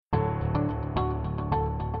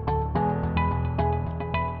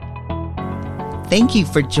Thank you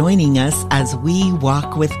for joining us as we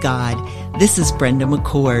walk with God. This is Brenda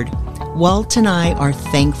McCord. Walt and I are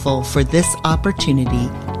thankful for this opportunity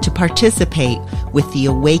to participate with the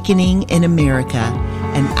Awakening in America,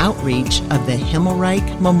 an outreach of the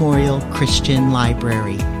Himmelreich Memorial Christian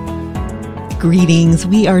Library. Greetings.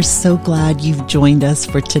 We are so glad you've joined us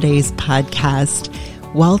for today's podcast.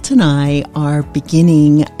 Walt and I are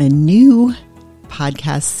beginning a new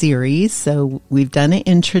podcast series. So we've done an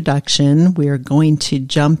introduction. We're going to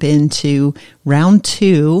jump into round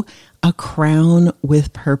 2, A Crown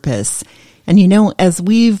with Purpose. And you know, as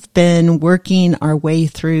we've been working our way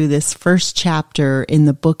through this first chapter in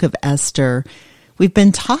the book of Esther, we've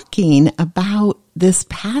been talking about this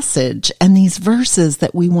passage and these verses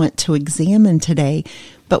that we want to examine today.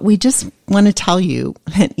 But we just want to tell you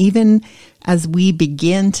that even as we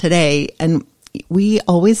begin today, and we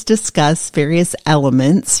always discuss various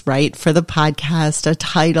elements, right, for the podcast, a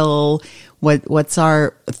title, what's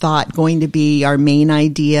our thought going to be, our main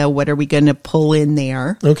idea, what are we going to pull in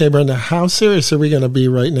there? Okay, Brenda, how serious are we going to be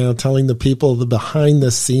right now telling the people the behind the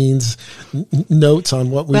scenes notes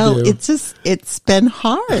on what we do? Well, it's been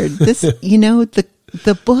hard. This,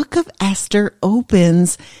 the book of Esther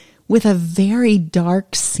opens with a very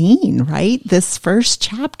dark scene, right? This first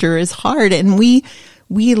chapter is hard, and we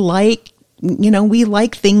like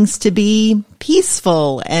things to be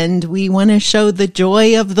peaceful, and we want to show the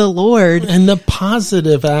joy of the Lord. And the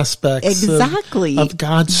positive aspects of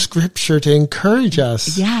God's scripture to encourage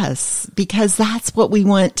us. Yes, because that's what we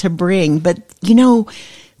want to bring. But,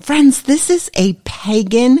 friends, this is a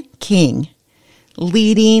pagan king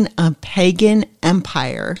leading a pagan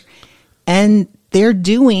empire. And they're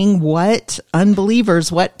doing what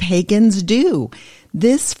pagans do.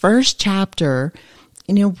 This first chapter,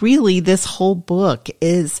 really this whole book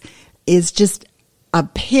is just a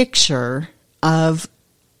picture of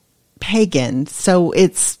pagan. So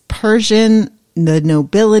it's Persian, the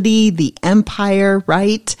nobility, the empire,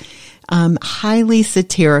 right? Highly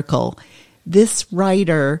satirical. This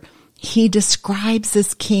writer, he describes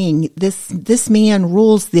this king. This man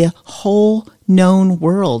rules the whole known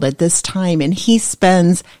world at this time, and he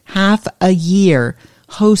spends half a year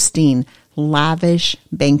hosting lavish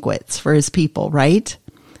banquets for his people, right?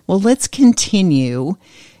 Well, let's continue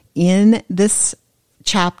in this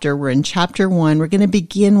chapter. We're in chapter 1. We're going to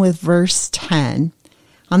begin with verse 10.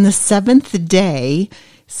 On the 7th day,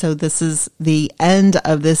 so this is the end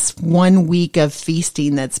of this 1 week of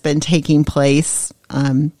feasting that's been taking place,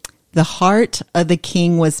 the heart of the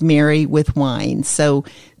king was merry with wine. So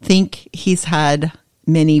think he's had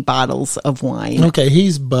many bottles of wine. Okay,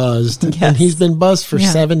 he's buzzed. Yes. And he's been buzzed for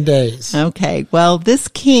 7 days. Okay, well, this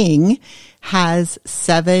king has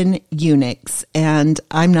 7 eunuchs, and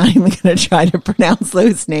I'm not even going to try to pronounce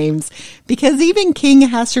those names because even King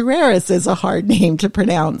Ahasuerus is a hard name to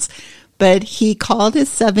pronounce. But he called his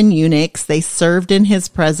 7 eunuchs. They served in his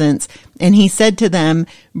presence, and he said to them,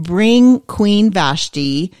 "Bring Queen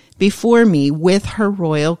Vashti before me with her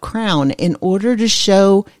royal crown in order to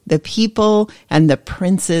show the people and the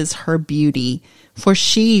princes her beauty, for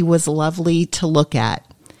she was lovely to look at."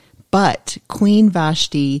 But Queen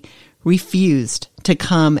Vashti refused to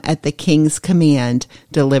come at the king's command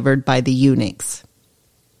delivered by the eunuchs.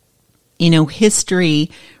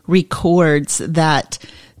 History records that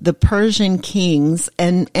the Persian kings,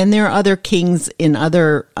 and there are other kings in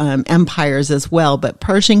other empires as well, but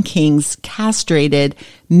Persian kings castrated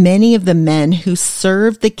many of the men who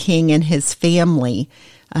served the king and his family.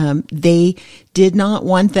 They did not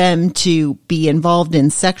want them to be involved in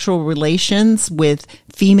sexual relations with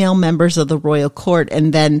female members of the royal court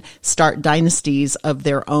and then start dynasties of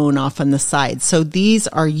their own off on the side. So these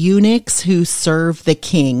are eunuchs who serve the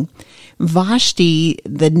king. Vashti,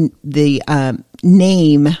 the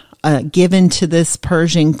name given to this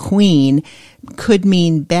Persian queen, could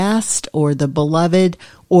mean best or the beloved,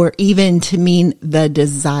 or even to mean the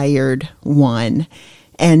desired one.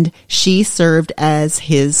 And she served as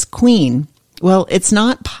his queen. Well, it's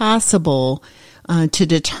not possible to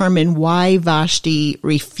determine why Vashti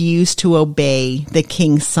refused to obey the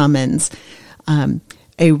king's summons.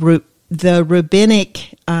 The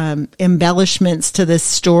rabbinic embellishments to this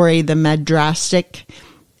story, the Madrastic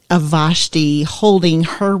of Vashti holding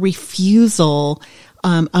her refusal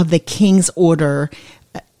of the king's order,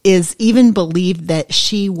 is even believed that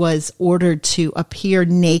she was ordered to appear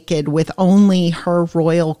naked with only her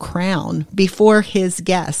royal crown before his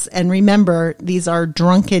guests. And remember, these are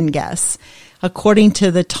drunken guests. according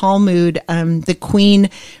to the Talmud, the queen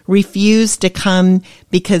refused to come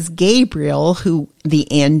because Gabriel, who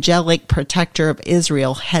the angelic protector of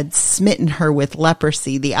Israel, had smitten her with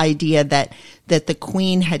leprosy. The idea that the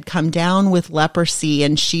queen had come down with leprosy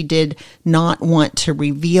and she did not want to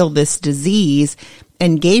reveal this disease.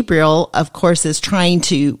 And Gabriel, of course, is trying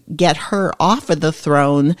to get her off of the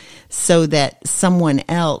throne so that someone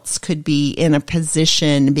else could be in a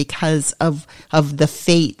position because of the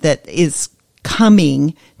fate that is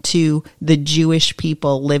coming to the Jewish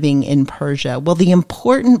people living in Persia. Well, the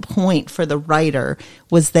important point for the writer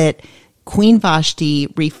was that Queen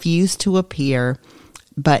Vashti refused to appear,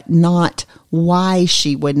 but not why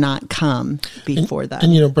she would not come before that.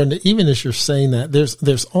 And Brenda, even as you're saying that,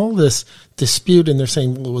 there's all this dispute, and they're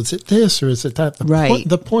saying, well, is it this or is it that?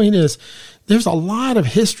 The point is, there's a lot of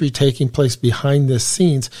history taking place behind the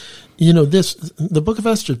scenes. The book of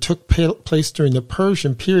Esther took place during the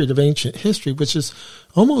Persian period of ancient history, which is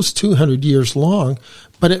almost 200 years long,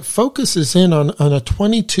 but it focuses in on a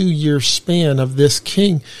 22-year span of this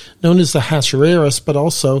king known as the Ahasuerus, but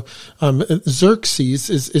also Xerxes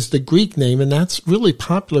is the Greek name, and that's really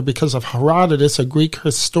popular because of Herodotus, a Greek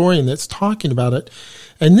historian that's talking about it.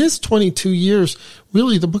 And this 22 years,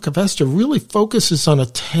 really, the book of Esther really focuses on a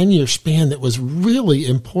 10-year span that was really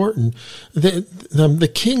important.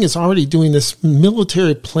 The king is already doing this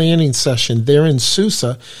military planning session there in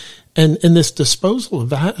Susa, and this disposal of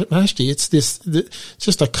Vashti, it's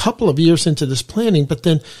just a couple of years into this planning, but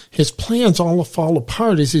then his plans all fall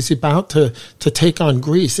apart as he's about to take on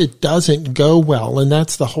Greece. It doesn't go well, and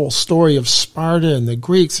that's the whole story of Sparta and the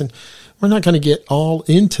Greeks, and we're not going to get all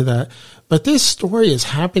into that. But this story is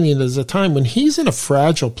happening at a time when he's in a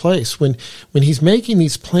fragile place, when he's making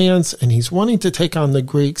these plans and he's wanting to take on the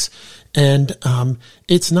Greeks. And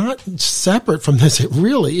it's not separate from this. It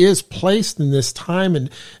really is placed in this time and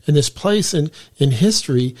in this place in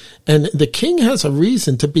history. And the king has a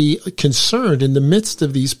reason to be concerned in the midst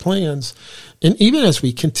of these plans. And even as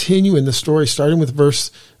we continue in the story, starting with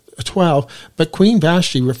verse 12, but Queen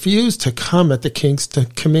Vashti refused to come at the king's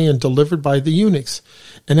command delivered by the eunuchs.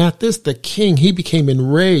 And at this, the king, he became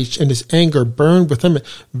enraged, and his anger burned within him,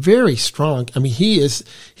 very strong. I mean, he is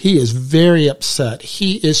very upset.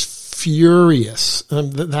 He is furious.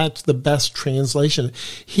 That's the best translation.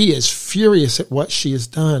 He is furious at what she has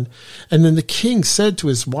done. And then the king said to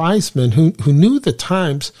his wise men who knew the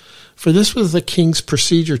times, for this was the king's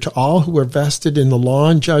procedure to all who were vested in the law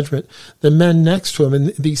and judgment, the men next to him, and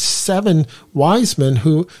these 7 wise men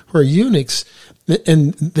who are eunuchs,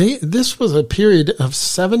 and this was a period of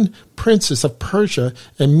 7 princes of Persia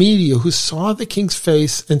and Media who saw the king's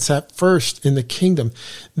face and sat first in the kingdom.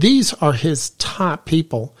 These are his top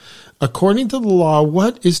people. According to the law,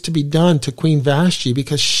 what is to be done to Queen Vashti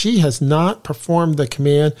because she has not performed the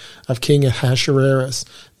command of King Ahasuerus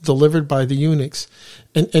delivered by the eunuchs?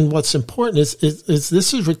 And what's important is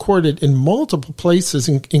this is recorded in multiple places,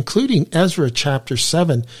 including Ezra chapter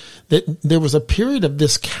 7, that there was a period of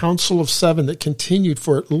this Council of 7 that continued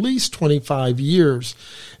for at least 25 years.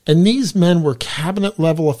 And these men were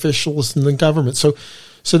cabinet-level officials in the government.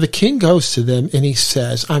 So the king goes to them and he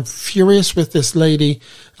says, I'm furious with this lady.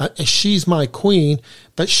 She's my queen,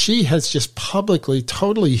 but she has just publicly,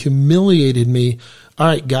 totally humiliated me. All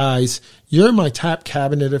right, guys, you're my top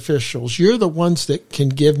cabinet officials. You're the ones that can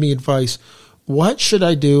give me advice. What should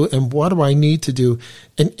I do and what do I need to do?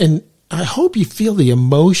 And I hope you feel the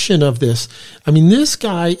emotion of this. I mean, this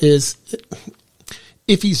guy is,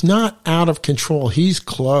 if he's not out of control, he's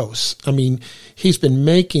close. I mean, he's been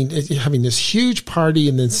having this huge party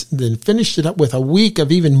and then finished it up with a week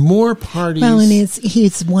of even more parties. Well, and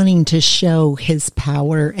he's wanting to show his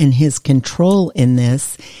power and his control in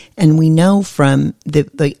this. And we know from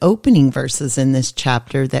the opening verses in this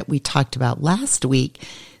chapter that we talked about last week,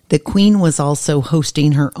 the queen was also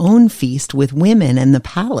hosting her own feast with women in the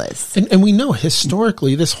palace. And we know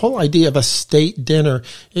historically this whole idea of a state dinner,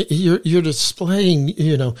 you're displaying,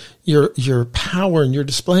 your power and you're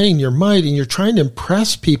displaying your might and you're trying to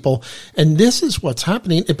impress people. And this is what's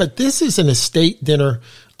happening. But this isn't a state dinner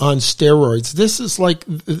on steroids. This is like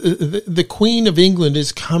the Queen of England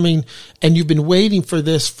is coming and you've been waiting for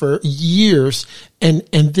this for years. And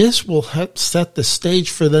this will set the stage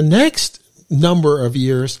for the next number of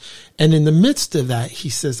years. And in the midst of that, he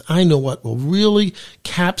says, I know what will really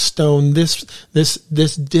capstone this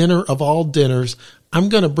dinner of all dinners. I'm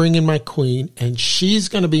going to bring in my queen and she's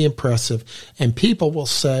going to be impressive. And people will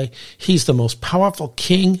say he's the most powerful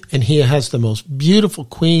king and he has the most beautiful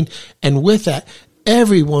queen. And with that,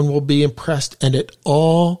 everyone will be impressed and it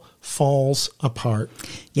all falls apart.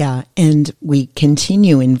 Yeah. And we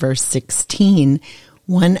continue in verse 16.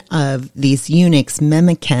 One of these eunuchs,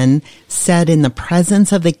 Memucan, said in the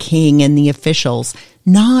presence of the king and the officials,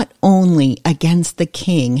 "Not only against the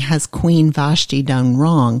king has Queen Vashti done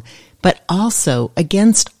wrong, but also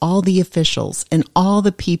against all the officials and all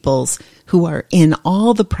the peoples who are in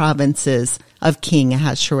all the provinces of King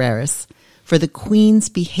Ahasuerus. For the queen's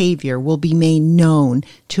behavior will be made known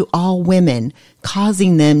to all women,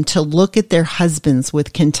 causing them to look at their husbands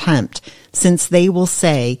with contempt, since they will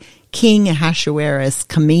say, 'King Ahasuerus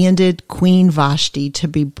commanded Queen Vashti to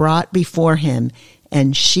be brought before him,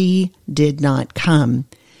 and she did not come.'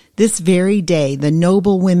 This very day the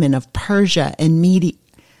noble women of Persia and Media,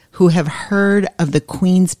 who have heard of the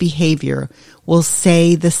queen's behavior, will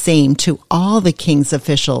say the same to all the king's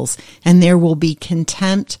officials, and there will be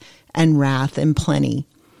contempt and wrath in plenty."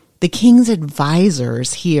 The king's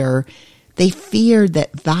advisors here, they feared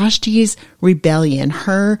that Vashti's rebellion,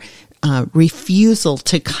 her refusal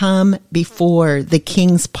to come before the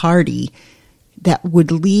king's party, that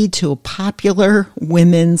would lead to a popular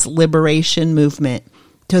women's liberation movement,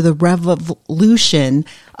 to the revolution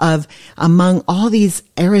of among all these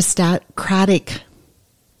aristocratic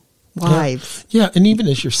wives. Yeah, and even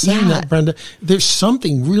as you're saying that, Brenda, there's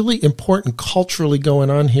something really important culturally going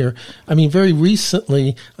on here. I mean, very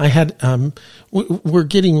recently, I had we're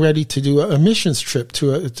getting ready to do a missions trip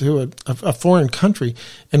to a foreign country,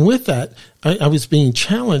 and with that, I was being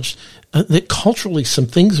challenged that culturally some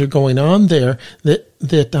things are going on there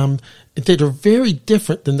that are very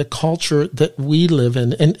different than the culture that we live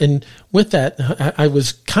in. And with that, I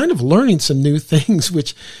was kind of learning some new things,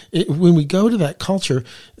 which when we go to that culture,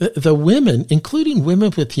 the women, including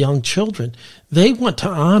women with young children, they want to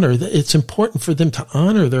honor, it's important for them to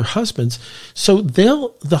honor their husbands. So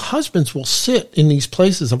the husbands will sit in these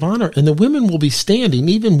places of honor and the women will be standing,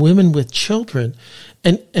 even women with children.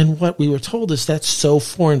 And what we were told is that's so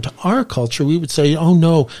foreign to our culture. We would say, oh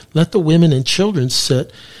no, let the women and children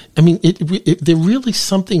sit. I mean, there really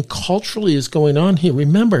something culturally is going on here.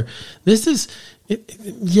 Remember, this is,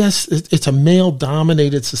 it's a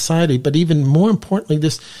male-dominated society, but even more importantly,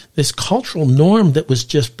 this cultural norm that was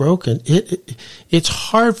just broken. It's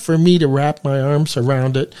hard for me to wrap my arms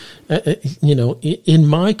around it, in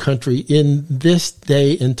my country in this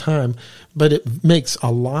day and time. But it makes a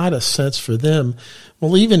lot of sense for them.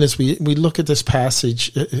 Well, even as we look at this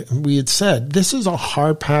passage, we had said this is a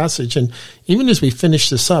hard passage, and even as we finish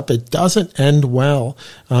this up, it doesn't end well,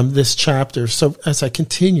 this chapter. So as I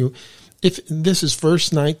continue, if this is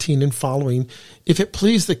verse 19 and following, if it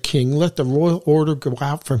please the king, let the royal order go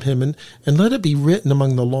out from him, and let it be written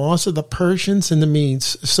among the laws of the Persians and the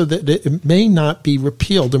Medes, so that it may not be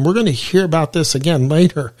repealed. And we're going to hear about this again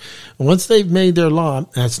later. Once they've made their law,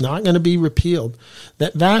 that's not going to be repealed.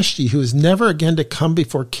 That Vashti, who is never again to come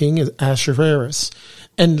before King Ahasuerus,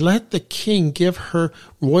 and let the king give her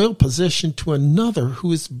royal position to another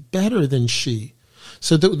who is better than she,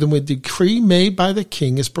 so that the decree made by the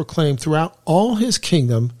king is proclaimed throughout all his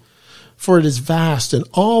kingdom, for it is vast, and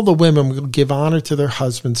all the women will give honor to their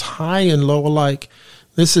husbands, high and low alike.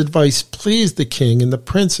 This advice pleased the king and the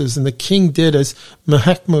princes, and the king did as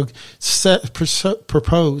Memucan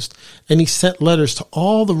proposed, and he sent letters to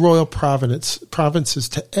all the royal provinces,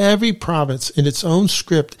 to every province in its own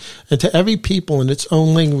script, and to every people in its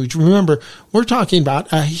own language. Remember, we're talking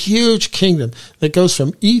about a huge kingdom that goes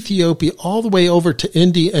from Ethiopia all the way over to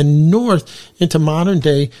India and north into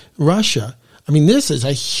modern-day Russia. I mean, this is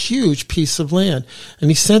a huge piece of land.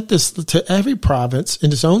 And he sent this to every province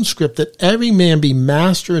in his own script, that every man be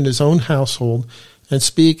master in his own household and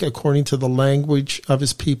speak according to the language of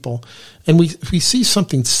his people. And we see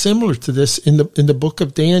something similar to this in the book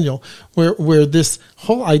of Daniel, where this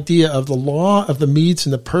whole idea of the law of the Medes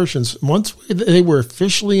and the Persians, once they were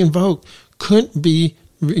officially invoked, couldn't be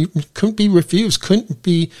refused, couldn't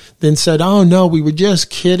be then said, oh no, we were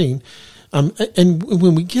just kidding. And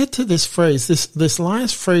when we get to this phrase, this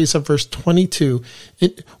last phrase of verse 22,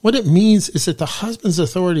 what it means is that the husband's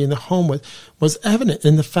authority in the home was evident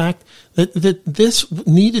in the fact that this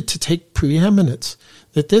needed to take preeminence,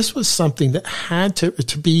 that this was something that had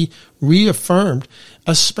to be reaffirmed,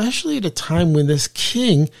 especially at a time when this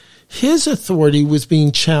king, his authority was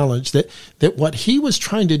being challenged, that what he was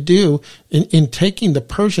trying to do in taking the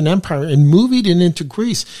Persian Empire and moving it into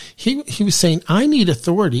Greece, he was saying, I need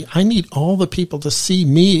authority. I need all the people to see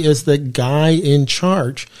me as the guy in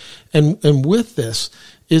charge. And with this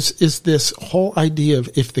is this whole idea of,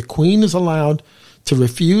 if the queen is allowed to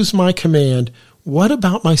refuse my command, what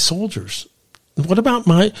about my soldiers? What about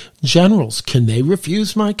my generals? Can they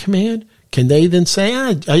refuse my command? Can they then say,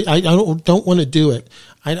 I don't want to do it?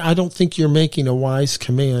 I don't think you're making a wise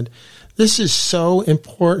command. this is so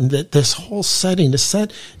important that this whole setting is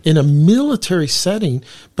set in a military setting,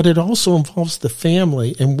 but it also involves the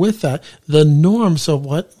family. And with that, the norms of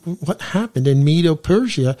what happened in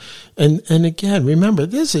Medo-Persia. And again, remember,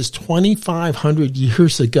 this is 2,500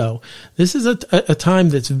 years ago. This is a time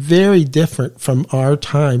that's very different from our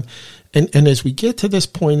time. And as we get to this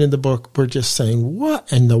point in the book, we're just saying,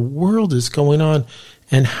 what in the world is going on?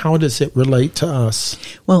 And how does it relate to us?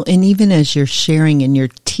 Well, and even as you're sharing and you're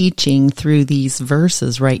teaching through these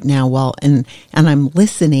verses right now, and I'm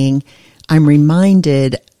listening, I'm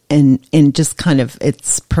reminded, and just kind of,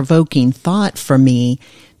 it's provoking thought for me.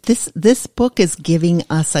 This book is giving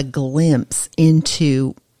us a glimpse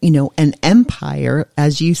into, an empire,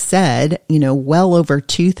 as you said, well over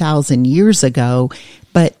 2,000 years ago,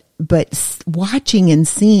 but watching and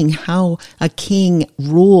seeing how a king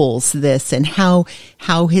rules this and how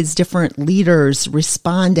his different leaders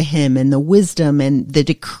respond to him and the wisdom and the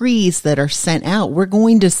decrees that are sent out, we're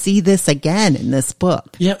going to see this again in this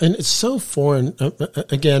book. Yeah, and it's so foreign.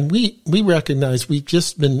 Again, we recognize, we've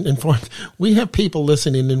just been informed, we have people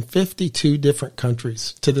listening in 52 different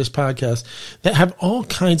countries to this podcast that have all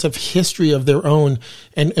kinds of history of their own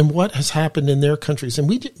and what has happened in their countries. And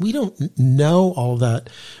we don't know all that.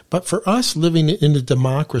 But for us living in a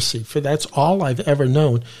democracy, for that's all I've ever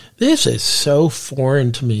known, this is so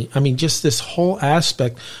foreign to me. I mean, just this whole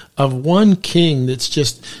aspect of one king that's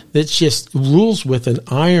just rules with an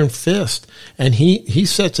iron fist, and he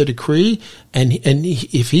sets a decree, and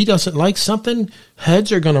if he doesn't like something,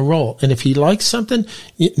 heads are going to roll, and if he likes something,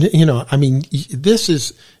 I mean, this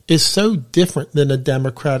is so different than a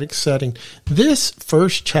democratic setting. This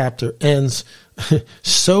first chapter ends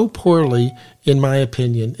so poorly, in my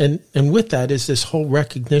opinion. And with that is this whole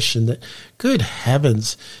recognition that, good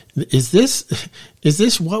heavens, is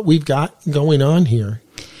this what we've got going on here?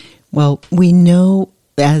 Well, we know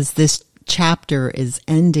as this chapter is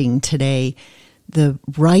ending today, the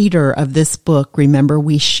writer of this book, remember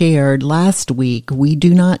we shared last week, we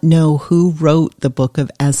do not know who wrote the book of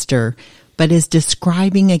Esther, but is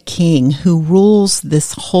describing a king who rules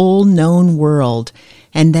this whole known world,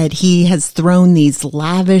 and that he has thrown these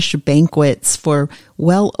lavish banquets for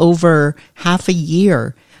well over half a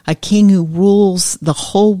year. A king who rules the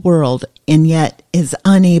whole world and yet is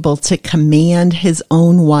unable to command his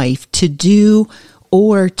own wife to do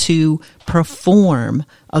or to perform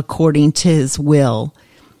according to his will.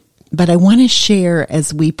 But I want to share,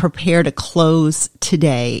 as we prepare to close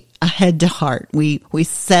today, a head to heart. We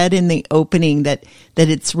said in the opening that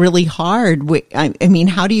it's really hard. I mean,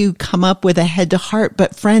 how do you come up with a head to heart?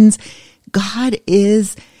 But friends, God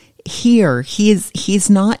is here. He's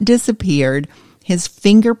not disappeared. His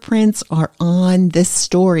fingerprints are on this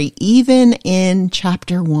story, even in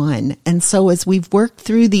chapter 1. And so as we've worked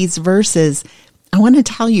through these verses, I want to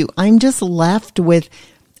tell you, I'm just left with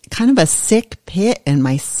kind of a sick pit in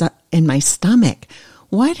my stomach.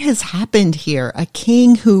 What has happened here? A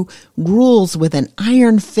king who rules with an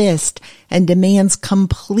iron fist and demands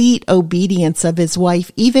complete obedience of his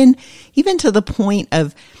wife, even to the point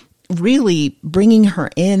of really bringing her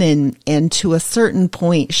in and to a certain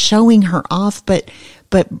point showing her off, but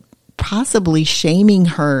possibly shaming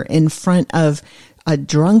her in front of a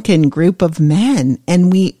drunken group of men.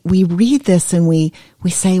 And we read this and we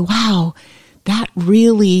say, wow, that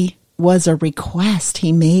really was a request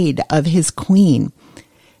he made of his queen.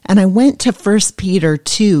 And I went to 1 Peter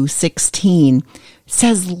 2:16.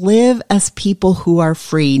 Says, live as people who are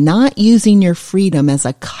free, not using your freedom as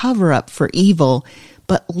a cover-up for evil,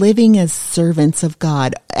 but living as servants of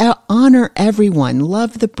God. Honor everyone,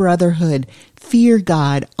 love the brotherhood, fear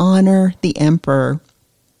God, honor the emperor.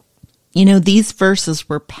 You know, these verses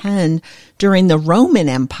were penned during the Roman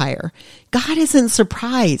Empire. God isn't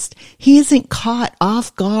surprised. He isn't caught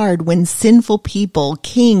off guard when sinful people,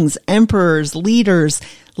 kings, emperors, leaders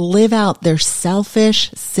live out their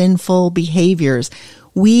selfish, sinful behaviors.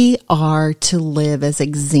 We are to live as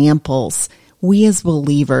examples. We as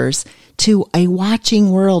believers, to a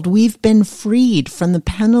watching world, we've been freed from the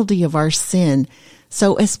penalty of our sin.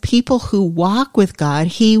 So as people who walk with God,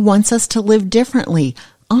 He wants us to live differently.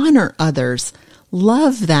 Honor others,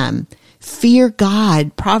 love them, fear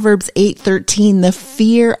God. Proverbs 8:13, the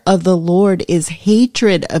fear of the Lord is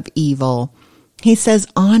hatred of evil. He says,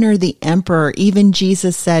 honor the emperor. Even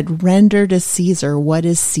Jesus said, render to Caesar what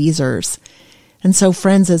is Caesar's. And so,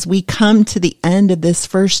 friends, as we come to the end of this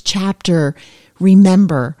first chapter,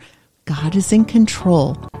 remember, God is in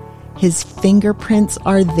control. His fingerprints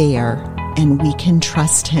are there, and we can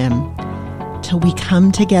trust Him. Till we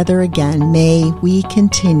come together again, may we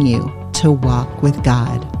continue to walk with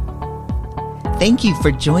God. Thank you for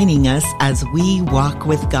joining us as we walk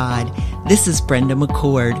with God. This is Brenda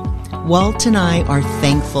McCord. Walt and I are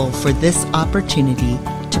thankful for this opportunity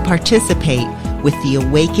to participate with the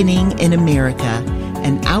Awakening in America,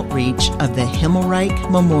 an outreach of the Himmelreich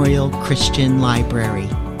Memorial Christian Library.